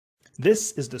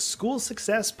This is the School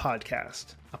Success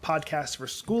Podcast, a podcast for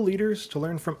school leaders to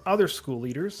learn from other school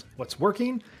leaders what's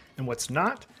working and what's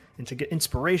not, and to get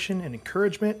inspiration and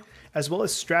encouragement, as well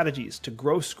as strategies to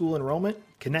grow school enrollment,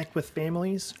 connect with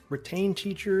families, retain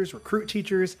teachers, recruit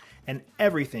teachers, and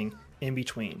everything in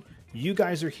between. You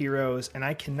guys are heroes, and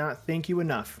I cannot thank you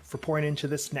enough for pouring into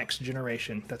this next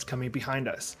generation that's coming behind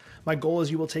us. My goal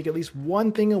is you will take at least one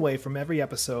thing away from every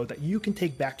episode that you can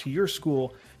take back to your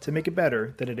school to make it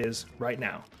better than it is right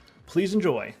now. Please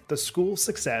enjoy the School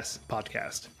Success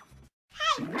Podcast.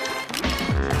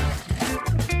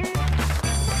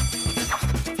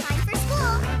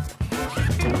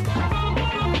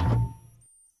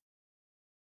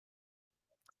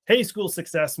 Hey, School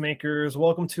Success Makers.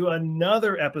 Welcome to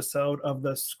another episode of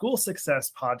the School Success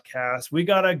Podcast. We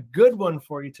got a good one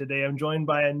for you today. I'm joined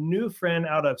by a new friend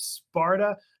out of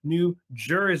Sparta, New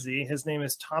Jersey. His name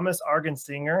is Thomas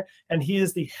Argersinger, and he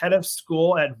is the head of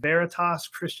school at Veritas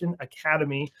Christian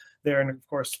Academy there in, of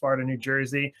course, Sparta, New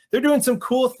Jersey. They're doing some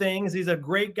cool things. He's a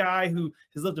great guy who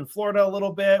has lived in Florida a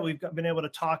little bit. We've been able to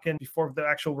talk in before the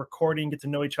actual recording, get to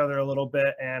know each other a little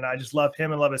bit. And I just love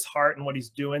him and love his heart and what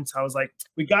he's doing. So I was like,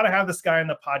 we got to have this guy on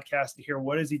the podcast to hear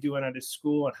what is he doing at his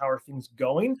school and how are things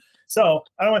going. So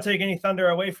I don't want to take any thunder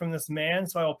away from this man.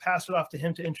 So I will pass it off to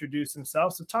him to introduce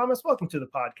himself. So Thomas, welcome to the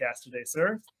podcast today,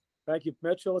 sir. Thank you,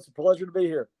 Mitchell. It's a pleasure to be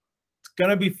here. It's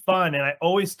going to be fun. And I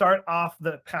always start off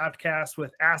the podcast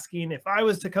with asking, if I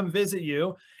was to come visit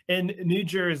you in New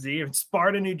Jersey, or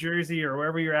Sparta, New Jersey, or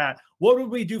wherever you're at, what would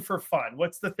we do for fun?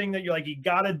 What's the thing that you're like, you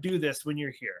got to do this when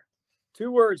you're here?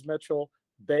 2 words, Mitchell: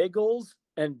 bagels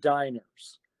and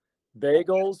diners.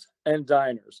 Bagels and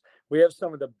diners. We have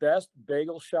some of the best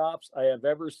bagel shops I have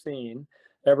ever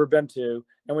been to.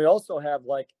 And we also have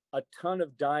like a ton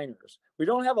of diners. We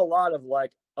don't have a lot of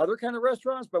like other kind of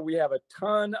restaurants, but we have a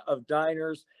ton of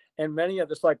diners and many of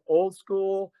this like old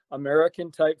school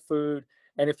American type food.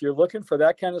 And if you're looking for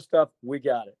that kind of stuff, we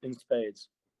got it in spades.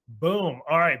 Boom.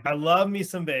 All right. I love me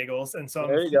some bagels. And so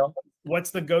there you go.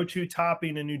 What's the go-to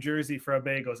topping in New Jersey for a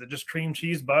bagel? Is it just cream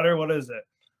cheese, butter? What is it?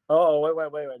 Oh,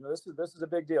 wait. No, this is a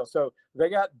big deal. So they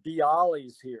got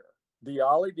Bialys here.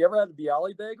 Bialy. You ever had a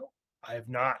Bialy bagel? I have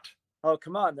not. Oh,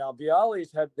 come on now. Bialys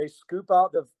they scoop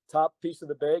out the top piece of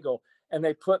the bagel and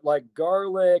they put like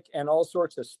garlic and all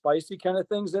sorts of spicy kind of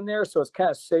things in there. So it's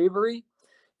kind of savory.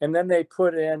 And then they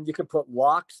you can put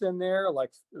lox in there,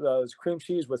 like those cream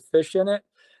cheese with fish in it.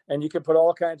 And you can put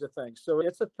all kinds of things. So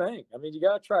it's a thing. I mean, you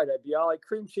got to try that. Bialy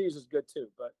cream cheese is good too.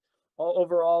 But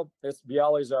overall, it's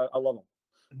Bialys. I love them.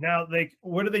 Now,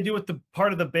 what do they do with the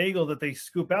part of the bagel that they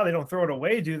scoop out? They don't throw it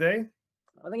away, do they?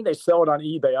 I think they sell it on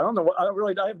eBay. I don't know.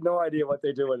 I have no idea what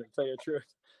they do with it, to tell you the truth.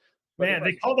 Man,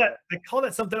 they call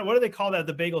that something. What do they call that?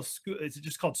 The bagel scoop? It's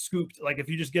just called scooped. Like if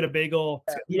you just get a bagel.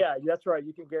 Yeah, that's right.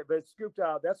 You can get, but it's scooped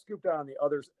out. That's scooped out on the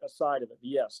other side of it.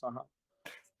 Yes.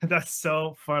 That's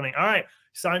so funny. All right,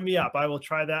 sign me up. I will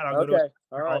try that.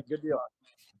 All right. Good deal.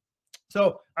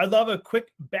 So I'd love a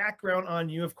quick background on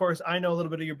you. Of course, I know a little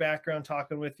bit of your background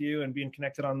talking with you and being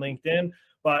connected on LinkedIn.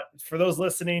 But for those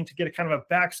listening, to get a kind of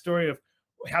a backstory of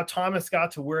how Thomas got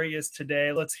to where he is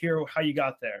today, let's hear how you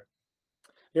got there.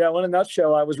 Yeah, well, in a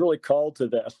nutshell, I was really called to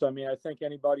this. I mean, I think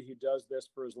anybody who does this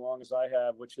for as long as I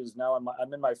have, which is now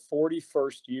I'm in my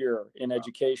 41st year in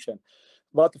education.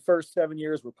 About the first 7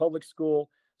 years were public school,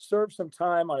 served some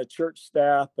time on a church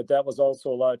staff, but that was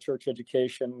also a lot of church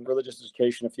education, religious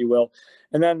education, if you will.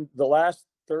 And then the last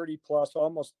 30 plus,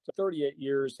 almost 38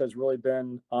 years has really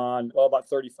been on, well, about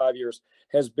 35 years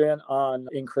has been on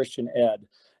in Christian ed.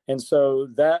 And so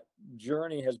that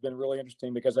journey has been really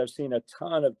interesting because I've seen a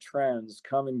ton of trends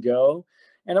come and go.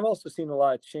 And I've also seen a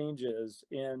lot of changes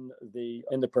in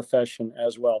the profession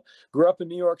as well. Grew up in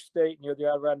New York State near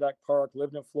the Adirondack Park,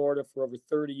 lived in Florida for over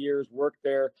 30 years, worked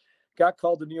there, got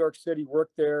called to New York City,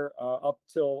 worked there up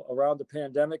till around the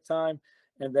pandemic time.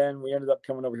 And then we ended up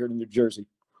coming over here to New Jersey.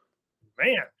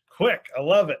 Man, quick. I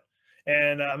love it.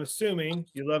 And I'm assuming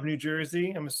you love New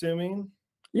Jersey, I'm assuming.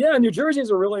 Yeah, New Jersey is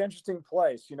a really interesting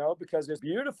place, because it's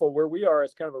beautiful where we are.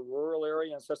 It's kind of a rural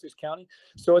area in Sussex County.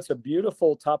 So it's a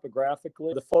beautiful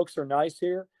topographically. The folks are nice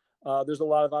here. There's a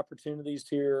lot of opportunities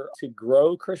here to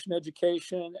grow Christian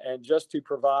education and just to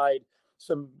provide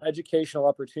some educational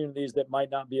opportunities that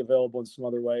might not be available in some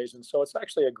other ways. And so it's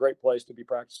actually a great place to be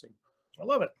practicing. I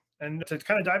love it. And to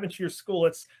kind of dive into your school,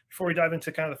 before we dive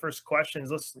into kind of the first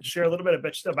questions, let's share a little bit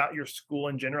about your school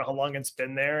in general, how long it's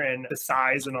been there and the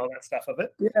size and all that stuff of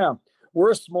it. Yeah,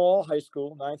 we're a small high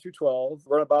school, 9 through 12.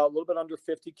 We're about a little bit under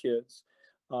 50 kids.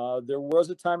 There was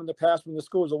a time in the past when the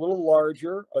school was a little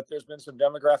larger, but there's been some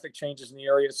demographic changes in the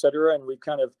area, et cetera. And we've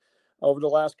kind of over the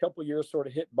last couple of years sort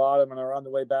of hit bottom and are on the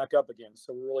way back up again.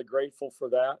 So we're really grateful for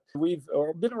that. We've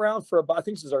been around for about, I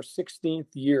think this is our 16th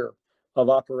year of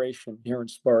operation here in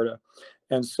Sparta.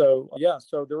 And so, yeah,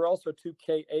 so there are also two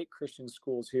K-8 Christian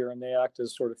schools here, and they act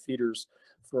as sort of feeders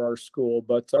for our school.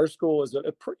 But our school is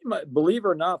a pretty much, believe it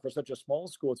or not, for such a small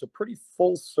school, it's a pretty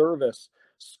full service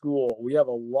school. We have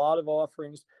a lot of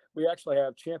offerings. We actually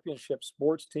have championship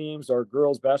sports teams. Our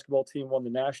girls basketball team won the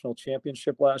national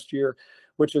championship last year,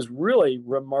 which is really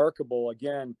remarkable,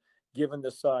 again, given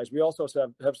the size. We also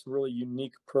have some really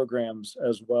unique programs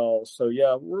as well. So,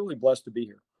 yeah, we're really blessed to be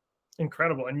here.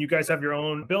 Incredible. And you guys have your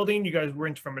own building. You guys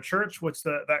rent from a church. What's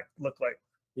that look like?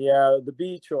 Yeah, the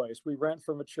B choice. We rent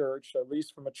from a church, at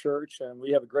least from a church, and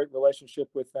we have a great relationship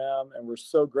with them. And we're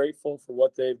so grateful for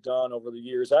what they've done over the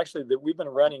years. Actually, that we've been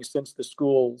renting since the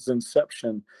school's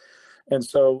inception. And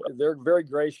so they're very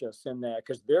gracious in that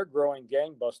because they're growing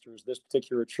gangbusters, this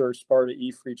particular church, Sparta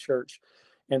E-Free Church.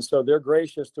 And so they're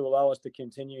gracious to allow us to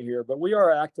continue here. But we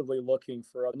are actively looking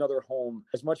for another home.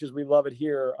 As much as we love it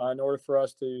here, in order for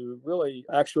us to really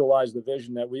actualize the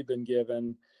vision that we've been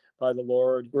given by the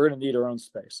Lord, we're going to need our own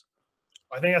space.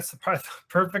 I think that's the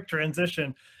perfect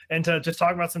transition. And to just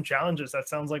talk about some challenges, that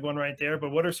sounds like one right there.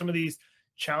 But what are some of these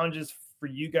challenges for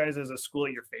you guys as a school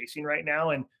that you're facing right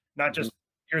now? And not just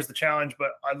here's the challenge,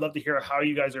 but I'd love to hear how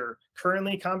you guys are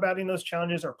currently combating those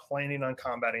challenges or planning on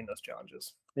combating those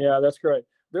challenges. Yeah, that's great.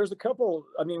 There's a couple,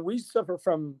 I mean, we suffer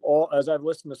from as I've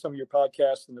listened to some of your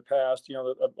podcasts in the past,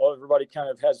 everybody kind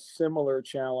of has similar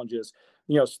challenges.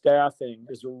 Staffing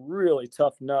is a really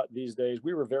tough nut these days.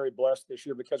 We were very blessed this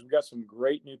year because we got some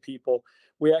great new people.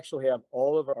 We actually have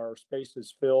all of our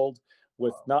spaces filled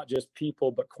with not just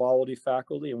people, but quality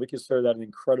faculty, and we consider that an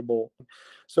incredible.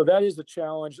 So that is a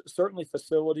challenge, certainly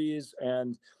facilities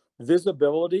and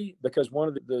visibility, because one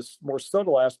of the more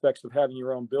subtle aspects of having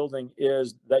your own building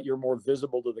is that you're more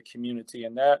visible to the community.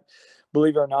 And that,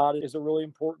 believe it or not, is a really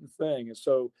important thing. And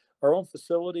so our own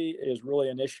facility is really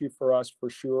an issue for us for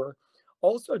sure.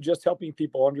 Also, just helping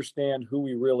people understand who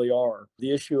we really are,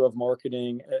 the issue of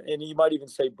marketing, and you might even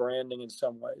say branding in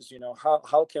some ways.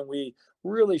 How can we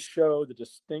really show the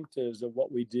distinctives of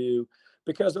what we do?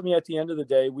 Because, I mean, at the end of the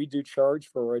day, we do charge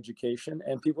for our education,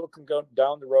 and people can go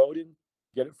down the road and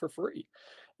get it for free.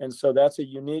 And so that's a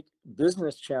unique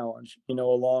business challenge,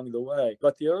 along the way.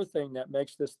 But the other thing that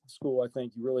makes this school, I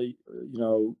think, really,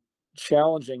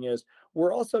 challenging is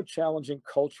we're also challenging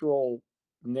cultural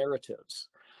narratives.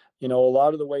 A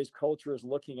lot of the ways culture is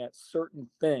looking at certain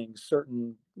things,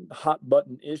 certain hot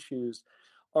button issues,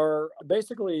 are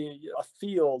basically a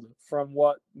field from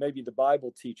what maybe the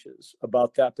Bible teaches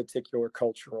about that particular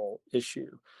cultural issue.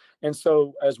 And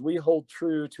so as we hold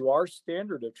true to our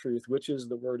standard of truth, which is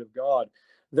the Word of God,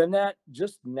 then that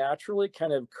just naturally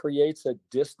kind of creates a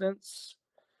distance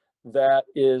that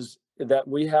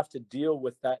we have to deal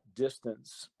with that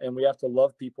distance, and we have to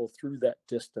love people through that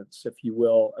distance, if you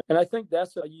will. And I think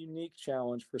that's a unique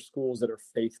challenge for schools that are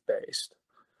faith-based.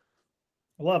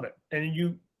 I love it. And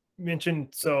you mentioned,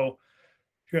 so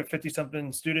you have 50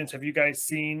 something students. Have you guys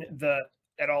seen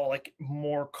at all like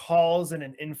more calls and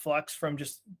an influx from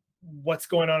just what's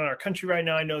going on in our country right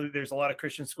now? I know that there's a lot of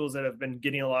Christian schools that have been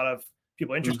getting a lot of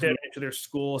people interested into their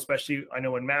school, especially I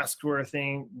know when masks were a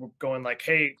thing, we're going like,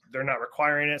 hey, they're not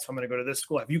requiring it, so I'm going to go to this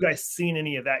school. Have you guys seen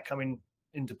any of that coming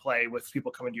into play with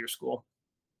people coming to your school?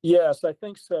 Yes, I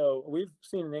think so. We've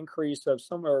seen an increase of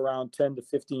somewhere around 10 to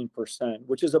 15%,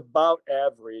 which is about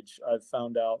average, I've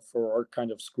found out, for our kind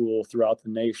of school throughout the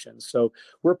nation. So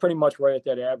we're pretty much right at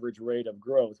that average rate of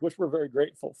growth, which we're very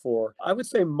grateful for. I would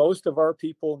say most of our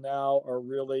people now are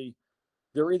really,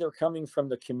 they're either coming from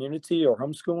the community or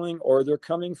homeschooling, or they're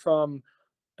coming from,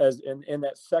 as in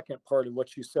that second part of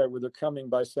what you said, where they're coming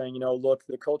by saying, look,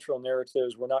 the cultural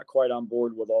narratives, we're not quite on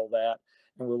board with all that,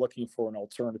 and we're looking for an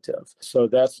alternative. So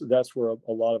that's where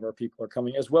a lot of our people are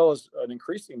coming, as well as an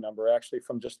increasing number actually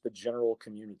from just the general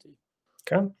community.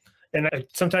 Okay. And I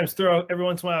sometimes throw every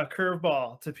once in a while a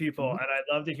curveball to people, and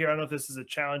I'd love to hear, I don't know if this is a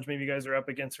challenge maybe you guys are up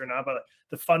against or not, but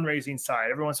the fundraising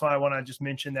side, every once in a while I want to just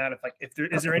mention that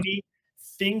is there any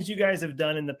things you guys have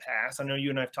done in the past? I know you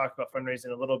and I have talked about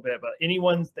fundraising a little bit, but any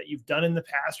ones that you've done in the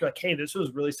past, you're like, hey, this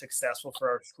was really successful for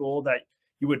our school, that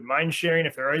you wouldn't mind sharing?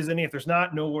 If there is any, if there's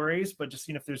not, no worries, but just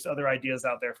seeing if there's other ideas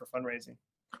out there for fundraising.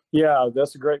 Yeah,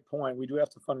 that's a great point. We do have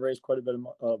to fundraise quite a bit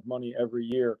of money every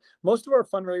year. Most of our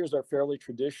fundraisers are fairly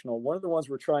traditional. One of the ones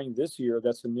we're trying this year,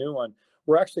 that's a new one,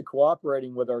 we're actually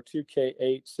cooperating with our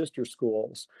 2K8 sister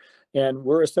schools. And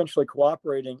we're essentially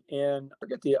cooperating in, I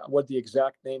forget what the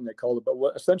exact name they called it, but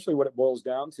essentially what it boils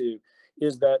down to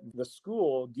is that the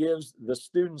school gives the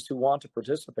students who want to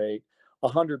participate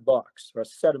 $100 or a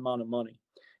set amount of money.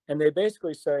 And they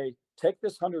basically say, take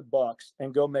this $100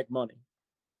 and go make money.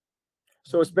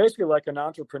 So it's basically like an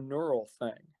entrepreneurial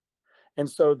thing. And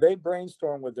so they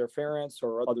brainstorm with their parents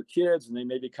or other kids, and they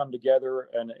maybe come together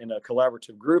in a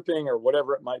collaborative grouping or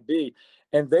whatever it might be.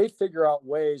 And they figure out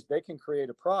ways they can create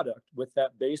a product with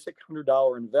that basic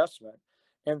 $100 investment.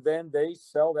 And then they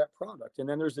sell that product. And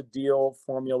then there's a deal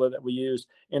formula that we use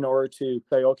in order to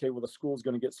say, okay, well, the school's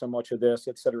going to get so much of this,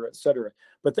 et cetera, et cetera.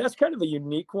 But that's kind of a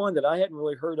unique one that I hadn't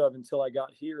really heard of until I got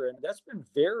here. And that's been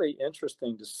very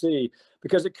interesting to see,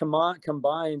 because it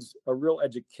combines a real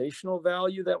educational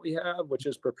value that we have, which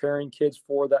is preparing kids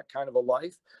for that kind of a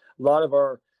life. A lot of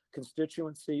our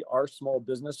constituency are small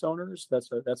business owners.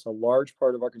 That's a large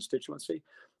part of our constituency.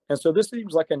 And so this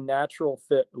seems like a natural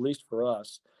fit, at least for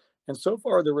us. And so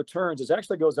far, the returns, it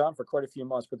actually goes on for quite a few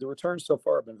months, but the returns so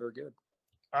far have been very good.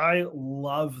 I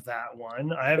love that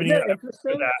one. I haven't even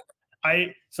heard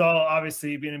that. So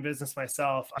obviously being in business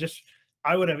myself,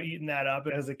 I would have eaten that up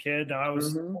as a kid. I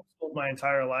was homeschooled my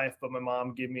entire life, but my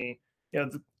mom gave me,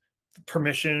 the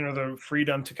permission or the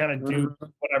freedom to kind of do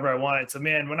whatever I wanted. So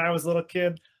man, when I was a little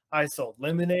kid, I sold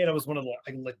lemonade. I was one of the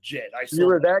legit. You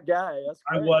were that guy. That's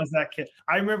great. I was that kid.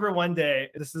 I remember one day,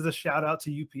 this is a shout out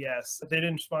to UPS. They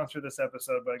didn't sponsor this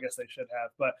episode, but I guess they should have.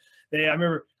 But I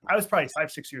remember I was probably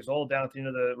 5-6 years old down at the end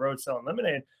of the road selling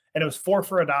lemonade. And it was 4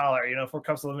 for $1, 4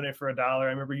 cups of lemonade for $1. I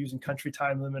remember using Country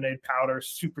Time lemonade powder,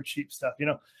 super cheap stuff,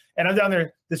 And I'm down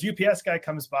there. This UPS guy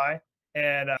comes by.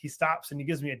 And he stops and he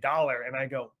gives me $1. And I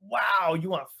go, wow, you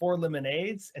want 4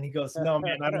 lemonades? And he goes, no,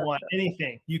 man, I don't want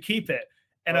anything. You keep it.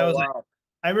 And I was like,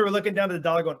 I remember looking down at the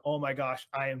dollar going, oh my gosh,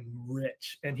 I am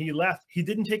rich. And he left. He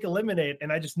didn't take a lemonade.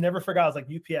 And I just never forgot. I was like,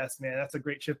 UPS, man, that's a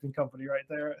great shipping company right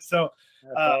there. So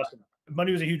awesome.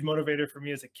 Money was a huge motivator for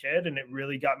me as a kid. And it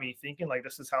really got me thinking, like,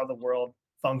 this is how the world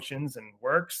functions and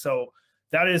works. So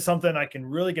that is something I can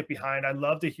really get behind. I'd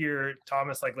love to hear,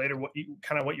 Thomas, like later, what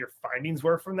your findings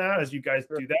were from that as you guys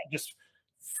do that, just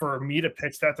for me to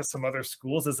pitch that to some other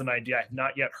schools as an idea. I've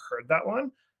not yet heard that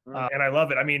one. And I love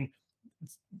it. I mean,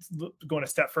 going a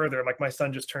step further, like my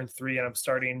son just turned 3 and I'm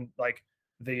starting like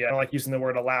I don't like using the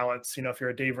word allowance. If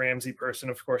you're a Dave Ramsey person,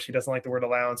 of course, he doesn't like the word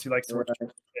allowance. He likes the word,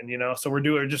 and so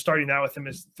we're just starting out with him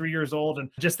as 3 years old. And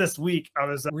just this week I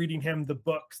was reading him the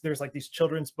books. There's like these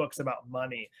children's books about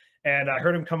money. And I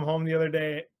heard him come home the other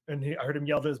day and I heard him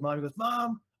yell to his mom. He goes,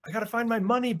 Mom, I got to find my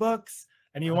money books.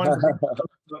 And he wanted to read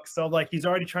books. So like,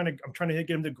 I'm trying to get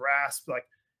him to grasp like,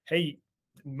 hey,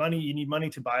 money, you need money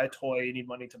to buy a toy, you need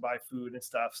money to buy food and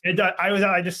stuff.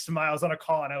 I just smiled. I was on a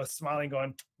call and I was smiling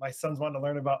going, my son's wanting to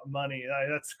learn about money.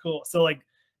 That's cool. So like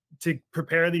to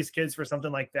prepare these kids for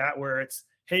something like that, where it's,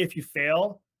 hey, if you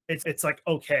fail, it's like,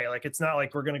 okay, like it's not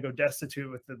like we're going to go destitute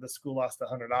with the school lost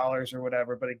 $100 or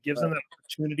whatever, but it gives them the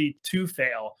opportunity to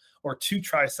fail or to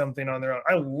try something on their own.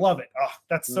 I love it. Oh,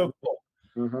 that's so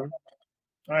cool.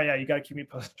 Oh yeah, you got to keep me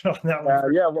posted on that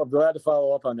one. Yeah, well, glad to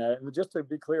follow up on that. And just to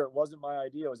be clear, it wasn't my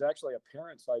idea. It was actually a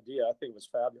parent's idea. I think it was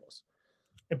fabulous.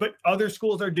 But other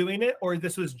schools are doing it, or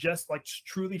this was just like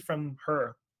truly from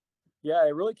her? Yeah,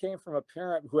 it really came from a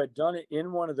parent who had done it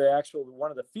in one of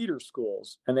the feeder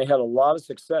schools, and they had a lot of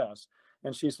success.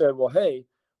 And she said, well, hey,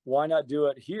 why not do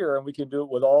it here? And we can do it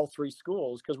with all 3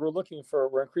 schools, because we're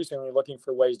increasingly looking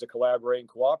for ways to collaborate and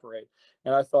cooperate.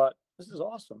 And I thought, this is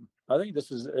awesome. I think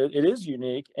it is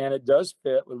unique, and it does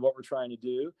fit with what we're trying to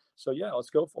do. So yeah,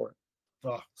 let's go for it.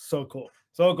 Oh, so cool.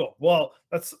 So cool. Well,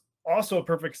 that's also a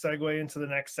perfect segue into the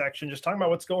next section. Just talking about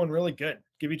what's going really good.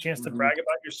 Give you a chance to brag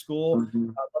about your school. I'd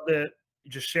love to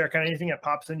just share kind of anything that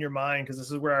pops in your mind, because this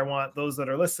is where I want those that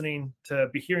are listening to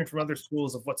be hearing from other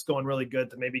schools of what's going really good,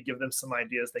 to maybe give them some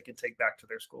ideas they can take back to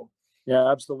their school.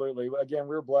 Yeah, absolutely. Again,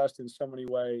 we're blessed in so many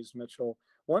ways, Mitchell.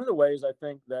 One of the ways I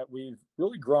think that we've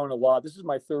really grown a lot, this is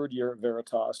my 3rd year at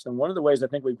Veritas, and one of the ways I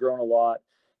think we've grown a lot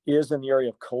is in the area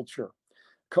of culture.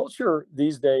 Culture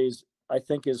these days, I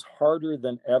think, is harder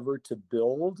than ever to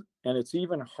build, and it's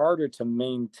even harder to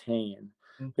maintain,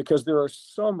 because there's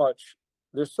so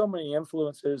many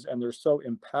influences, and they're so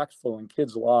impactful in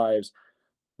kids' lives,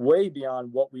 way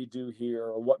beyond what we do here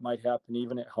or what might happen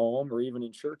even at home or even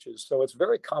in churches. So it's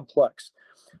very complex.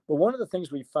 But one of the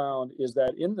things we found is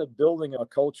that in the building a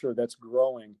culture that's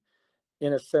growing,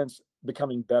 in a sense,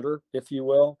 becoming better, if you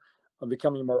will,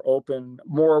 becoming more open,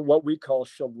 more what we call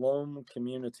shalom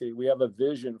community. We have a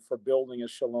vision for building a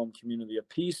shalom community of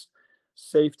peace,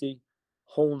 safety,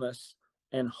 wholeness,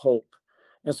 and hope.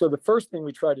 And so the first thing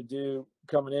we tried to do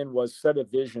coming in was set a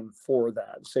vision for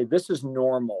that. Say, this is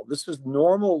normal. This is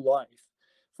normal life.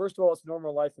 First of all, it's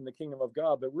normal life in the kingdom of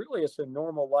God, but really it's a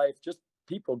normal life, just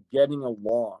people getting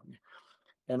along.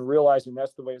 and realizing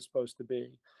that's the way it's supposed to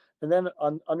be. And then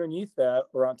underneath that,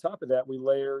 or on top of that, we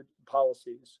layered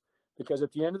policies, because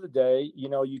at the end of the day,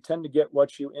 you tend to get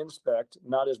what you inspect,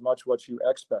 not as much what you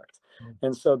expect.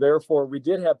 And so therefore we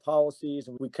did have policies,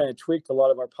 and we kind of tweaked a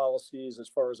lot of our policies as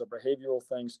far as our behavioral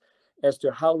things as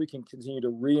to how we can continue to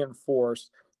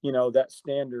reinforce, that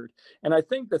standard. And I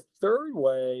think the third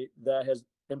way that has,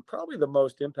 and probably the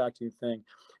most impacting thing,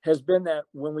 has been that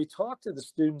when we talk to the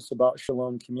students about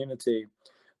Shalom community,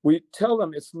 we tell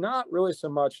them it's not really so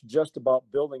much just about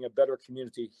building a better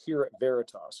community here at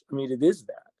Veritas. I mean, it is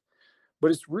that,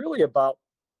 but it's really about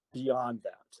beyond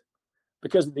that.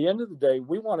 Because at the end of the day,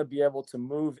 we want to be able to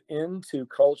move into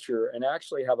culture and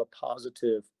actually have a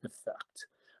positive effect,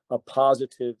 a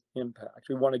positive impact.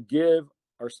 We want to give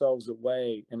ourselves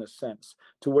away, in a sense,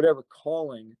 to whatever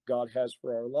calling God has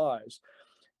for our lives.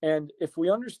 And if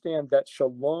we understand that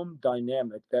shalom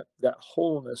dynamic, that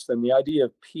wholeness, and the idea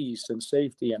of peace and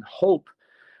safety and hope,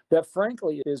 that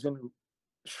frankly is in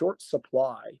short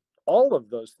supply. All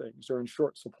of those things are in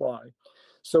short supply.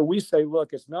 So we say,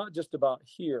 look, it's not just about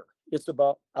here, it's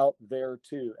about out there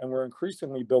too. And we're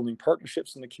increasingly building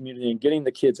partnerships in the community and getting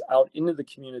the kids out into the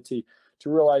community to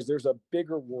realize there's a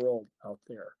bigger world out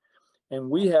there. And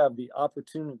we have the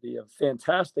opportunity, a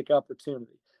fantastic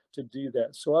opportunity to do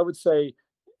that. So I would say,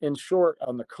 in short,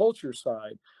 on the culture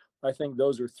side, I think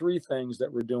those are three things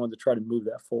that we're doing to try to move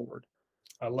that forward.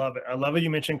 I love it. I love it. You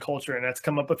mentioned culture, and that's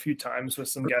come up a few times with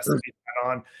some guests that we've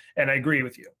had on. And I agree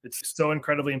with you. It's so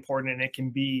incredibly important, and it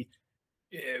can be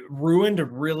ruined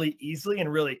really easily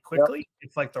and really quickly. Yep.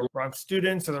 It's like the wrong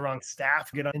students or the wrong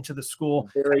staff get into the school.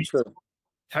 Very true.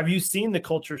 Have you seen the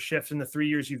culture shift in the 3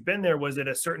 years you've been there? Was it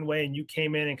a certain way and you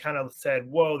came in and kind of said,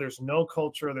 whoa, there's no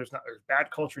culture, there's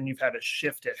bad culture, and you've had to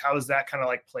shift it? How has that kind of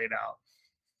like played out?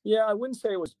 Yeah, I wouldn't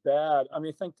say it was bad. I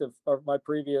mean, I think my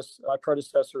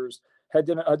predecessors had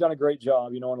done a great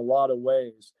job, in a lot of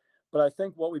ways. But I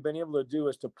think what we've been able to do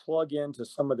is to plug into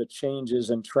some of the changes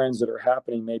and trends that are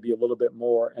happening maybe a little bit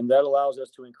more. And that allows us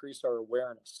to increase our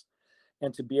awareness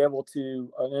and to be able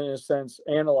to, in a sense,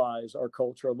 analyze our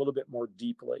culture a little bit more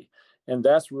deeply. And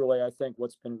that's really, I think,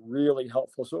 what's been really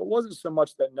helpful. So it wasn't so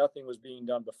much that nothing was being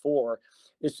done before.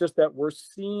 It's just that we're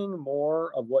seeing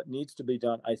more of what needs to be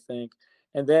done, I think.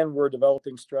 And then we're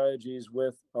developing strategies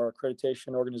with our accreditation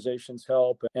organization's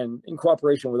help and in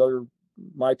cooperation with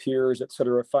my peers, et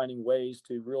cetera, finding ways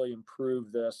to really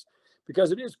improve this,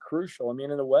 because it is crucial. I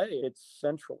mean, in a way, it's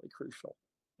centrally crucial.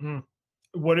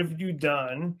 What have you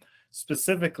done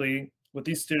specifically with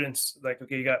these students? Like,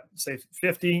 okay, you got, say,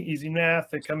 50 easy math,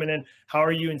 they're coming in. How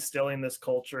are you instilling this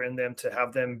culture in them to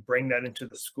have them bring that into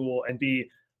the school and be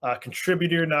a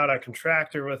contributor, not a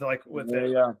contractor with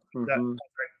that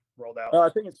rolled out? I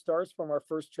think it starts from our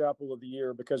first chapel of the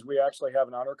year, because we actually have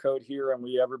an honor code here, and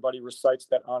everybody recites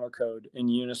that honor code in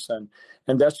unison.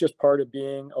 And that's just part of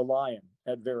being a lion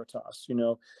at Veritas,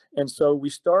 And so we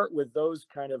start with those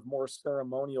kind of more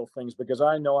ceremonial things, because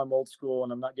I know I'm old school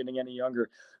and I'm not getting any younger,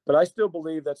 but I still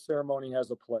believe that ceremony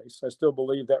has a place. I still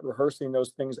believe that rehearsing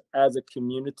those things as a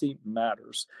community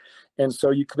matters. And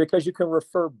so because you can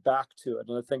refer back to it.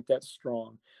 And I think that's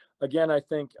strong. Again, I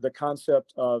think the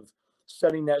concept of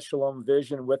setting that shalom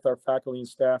vision with our faculty and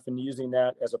staff and using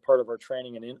that as a part of our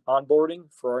training and onboarding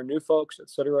for our new folks, et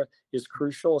cetera, is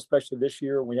crucial, especially this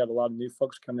year when we had a lot of new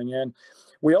folks coming in.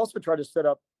 We also try to set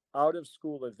up out of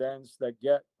school events that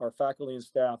get our faculty and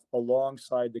staff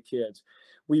alongside the kids.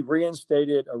 We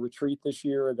reinstated a retreat this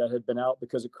year that had been out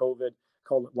because of COVID,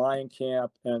 called it Lion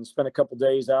Camp, and spent a couple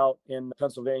days out in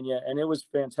Pennsylvania. And it was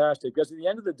fantastic, because at the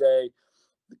end of the day,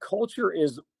 the culture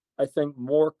is, I think,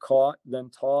 more caught than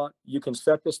taught. You can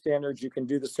set the standards, you can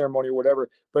do the ceremony or whatever,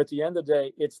 but at the end of the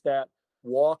day, it's that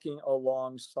walking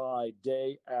alongside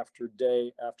day after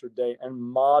day after day and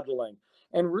modeling,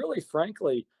 and really,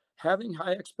 frankly, having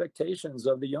high expectations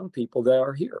of the young people that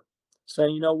are here,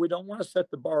 saying, we don't want to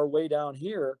set the bar way down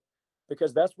here,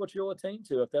 because that's what you'll attain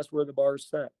to if that's where the bar is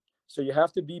set. So you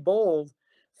have to be bold,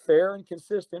 fair and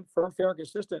consistent, firm, fair and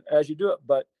consistent as you do it,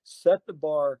 but set the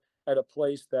bar at a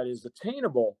place that is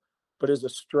attainable, but is a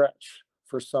stretch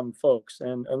for some folks.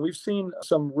 And we've seen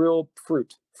some real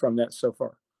fruit from that so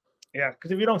far. Yeah,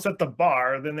 because if you don't set the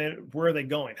bar, then where are they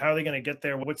going? How are they going to get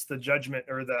there? What's the judgment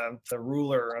or the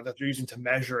ruler that they're using to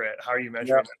measure it? How are you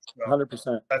measuring it? So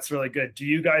 100%. That's really good. Do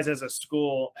you guys as a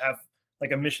school have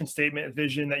like a mission statement,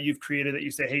 vision that you've created that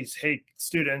you say, hey,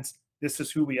 students, this is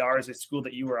who we are as a school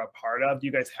that you are a part of? Do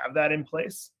you guys have that in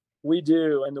place? We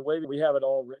do. And the way we have it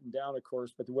all written down, of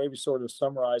course, but the way we sort of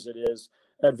summarize it is,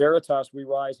 at Veritas, we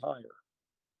rise higher.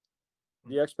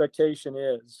 The expectation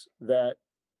is that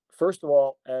first of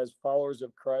all, as followers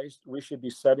of Christ, we should be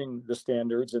setting the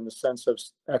standards in the sense of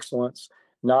excellence,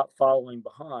 not following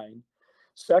behind.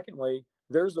 Secondly,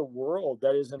 there's a world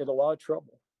that is in a lot of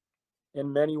trouble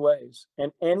in many ways.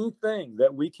 And anything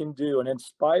that we can do and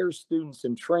inspire students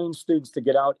and train students to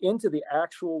get out into the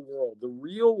actual world, the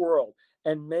real world,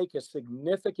 and make a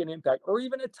significant impact, or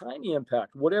even a tiny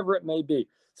impact, whatever it may be,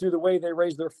 through the way they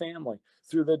raise their family,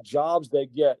 through the jobs they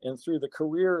get, and through the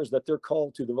careers that they're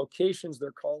called to, the vocations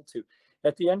they're called to.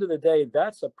 At the end of the day,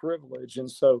 that's a privilege.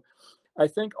 And so I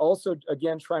think also,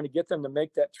 again, trying to get them to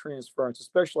make that transference,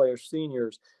 especially our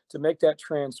seniors, to make that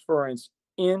transference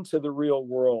into the real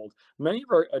world.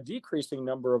 A decreasing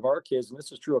number of our kids, and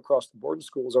this is true across the board in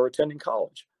schools, are attending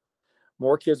college.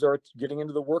 More kids are getting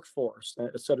into the workforce,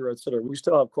 et cetera, et cetera. We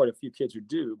still have quite a few kids who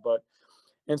do,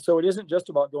 and so it isn't just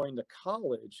about going to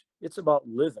college, it's about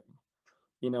living,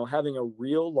 having a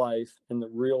real life in the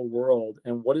real world.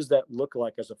 And what does that look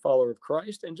like as a follower of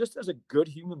Christ and just as a good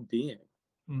human being?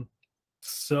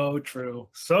 So true.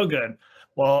 So good.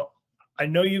 Well, I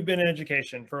know you've been in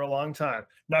education for a long time.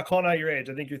 Not calling out your age.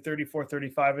 I think you're 34,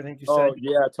 35, I think you said. Oh,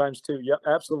 yeah, times two. Yeah,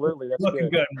 absolutely. That's looking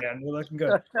good, man. You're looking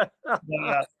good.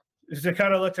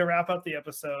 To wrap up the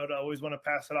episode, I always want to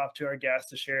pass it off to our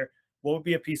guests to share what would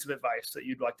be a piece of advice that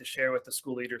you'd like to share with the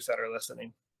school leaders that are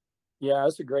listening. Yeah,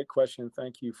 that's a great question.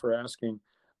 Thank you for asking.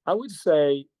 I would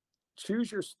say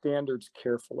choose your standards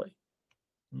carefully.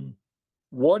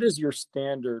 What is your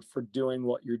standard for doing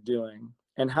what you're doing?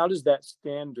 And how does that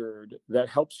standard that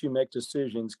helps you make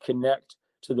decisions connect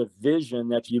to the vision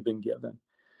that you've been given?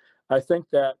 I think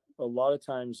that a lot of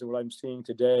times what I'm seeing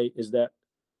today is that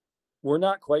we're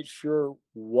not quite sure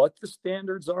what the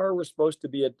standards are we're supposed to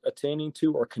be attaining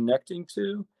to or connecting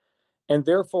to. And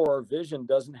therefore our vision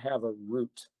doesn't have a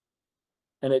root.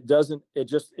 And it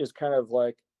just is kind of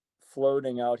like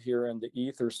floating out here in the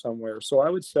ether somewhere. So I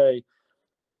would say,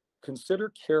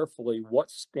 consider carefully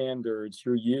what standards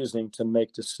you're using to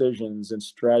make decisions and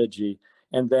strategy,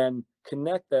 and then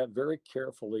connect that very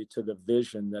carefully to the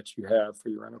vision that you have for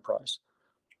your enterprise.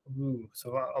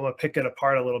 So I'm going to pick it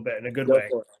apart a little bit in a good way.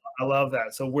 I love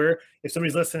that. So if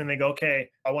somebody's listening and they go, okay,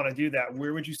 I want to do that,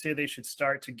 where would you say they should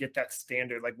start to get that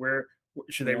standard? Like where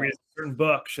should they read a certain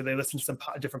book? Should they listen to some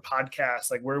different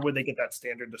podcasts? Like where would they get that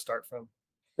standard to start from?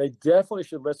 They definitely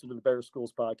should listen to the Better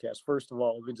Schools podcast. First of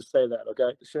all, let me just say that,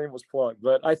 okay? Shameless plug.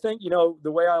 But I think,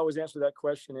 the way I always answer that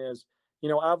question is,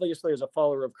 obviously as a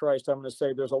follower of Christ, I'm going to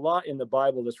say there's a lot in the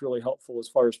Bible that's really helpful as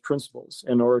far as principles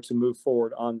in order to move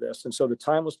forward on this. And so the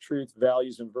timeless truth,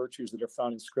 values, and virtues that are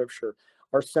found in Scripture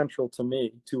are central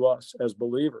to us as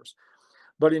believers.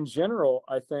 But in general,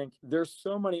 I think there's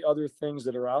so many other things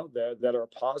that are out there that are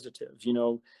positive,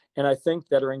 and I think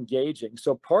that are engaging.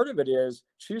 So part of it is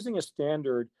choosing a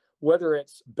standard, whether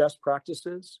it's best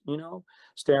practices,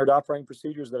 standard operating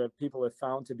procedures that people have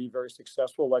found to be very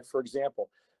successful. Like, for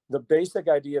example, the basic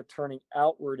idea of turning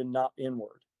outward and not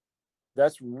inward.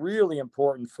 That's really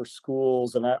important for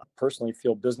schools, and I personally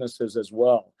feel businesses as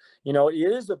well. It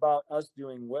is about us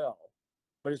doing well,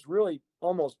 but it's really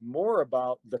almost more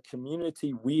about the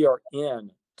community we are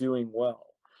in doing well.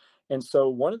 And so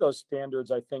one of those standards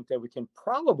I think that we can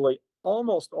probably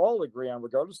almost all agree on,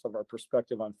 regardless of our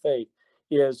perspective on faith,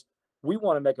 is we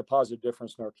want to make a positive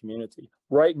difference in our community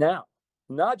right now,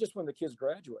 not just when the kids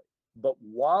graduate, but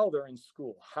while they're in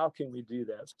school. How can we do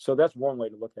that? So that's one way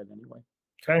to look at it anyway.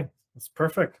 Okay. That's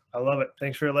perfect. I love it.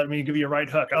 Thanks for letting me give you a right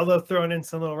hook. I love throwing in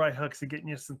some little right hooks and getting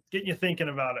you thinking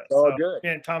about it. Oh, good.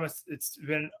 Man, Thomas, it's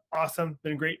been awesome.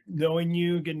 Been great knowing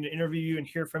you, getting to interview you and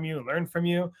hear from you and learn from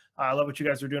you. I love what you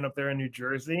guys are doing up there in New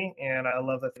Jersey, and I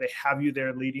love that they have you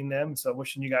there leading them. So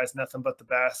wishing you guys nothing but the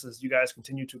best as you guys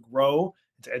continue to grow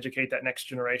and to educate that next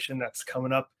generation that's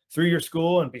coming up through your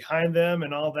school and behind them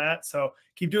and all that. So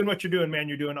keep doing what you're doing, man.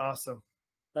 You're doing awesome.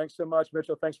 Thanks so much,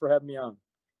 Mitchell. Thanks for having me on.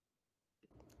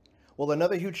 Well,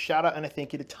 another huge shout out and a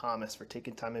thank you to Thomas for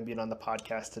taking time and being on the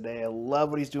podcast today. I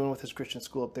love what he's doing with his Christian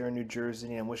school up there in New Jersey,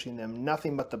 and I'm wishing them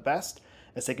nothing but the best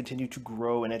as they continue to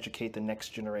grow and educate the next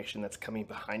generation that's coming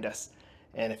behind us.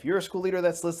 And if you're a school leader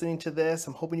that's listening to this,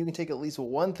 I'm hoping you can take at least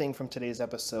one thing from today's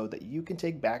episode that you can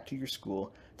take back to your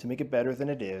school to make it better than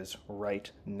it is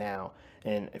right now.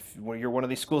 And if you're one of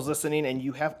these schools listening and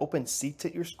you have open seats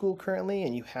at your school currently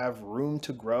and you have room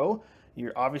to grow,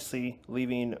 you're obviously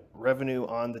leaving revenue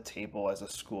on the table as a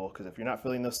school, because if you're not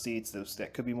filling those seats,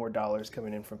 that could be more dollars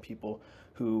coming in from people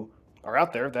who are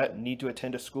out there that need to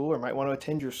attend a school or might want to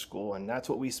attend your school. And that's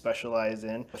what we specialize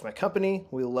in. With my company,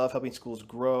 we love helping schools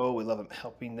grow. We love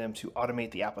helping them to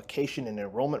automate the application and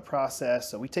enrollment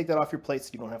process. So we take that off your plate so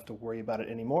you don't have to worry about it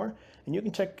anymore. And you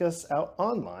can check us out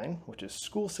online, which is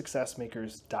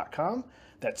schoolsuccessmakers.com.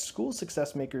 That's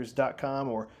schoolsuccessmakers.com.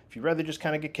 Or if you'd rather just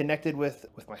kind of get connected with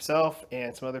myself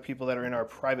and some other people that are in our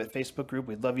private Facebook group,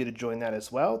 we'd love you to join that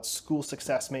as well. It's School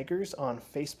Success Makers on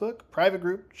Facebook, private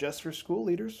group just for school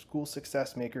leaders, School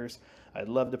Success Makers. I'd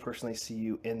love to personally see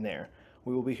you in there.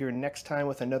 We will be here next time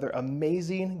with another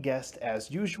amazing guest as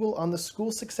usual on the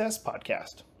School Success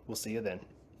Podcast. We'll see you then.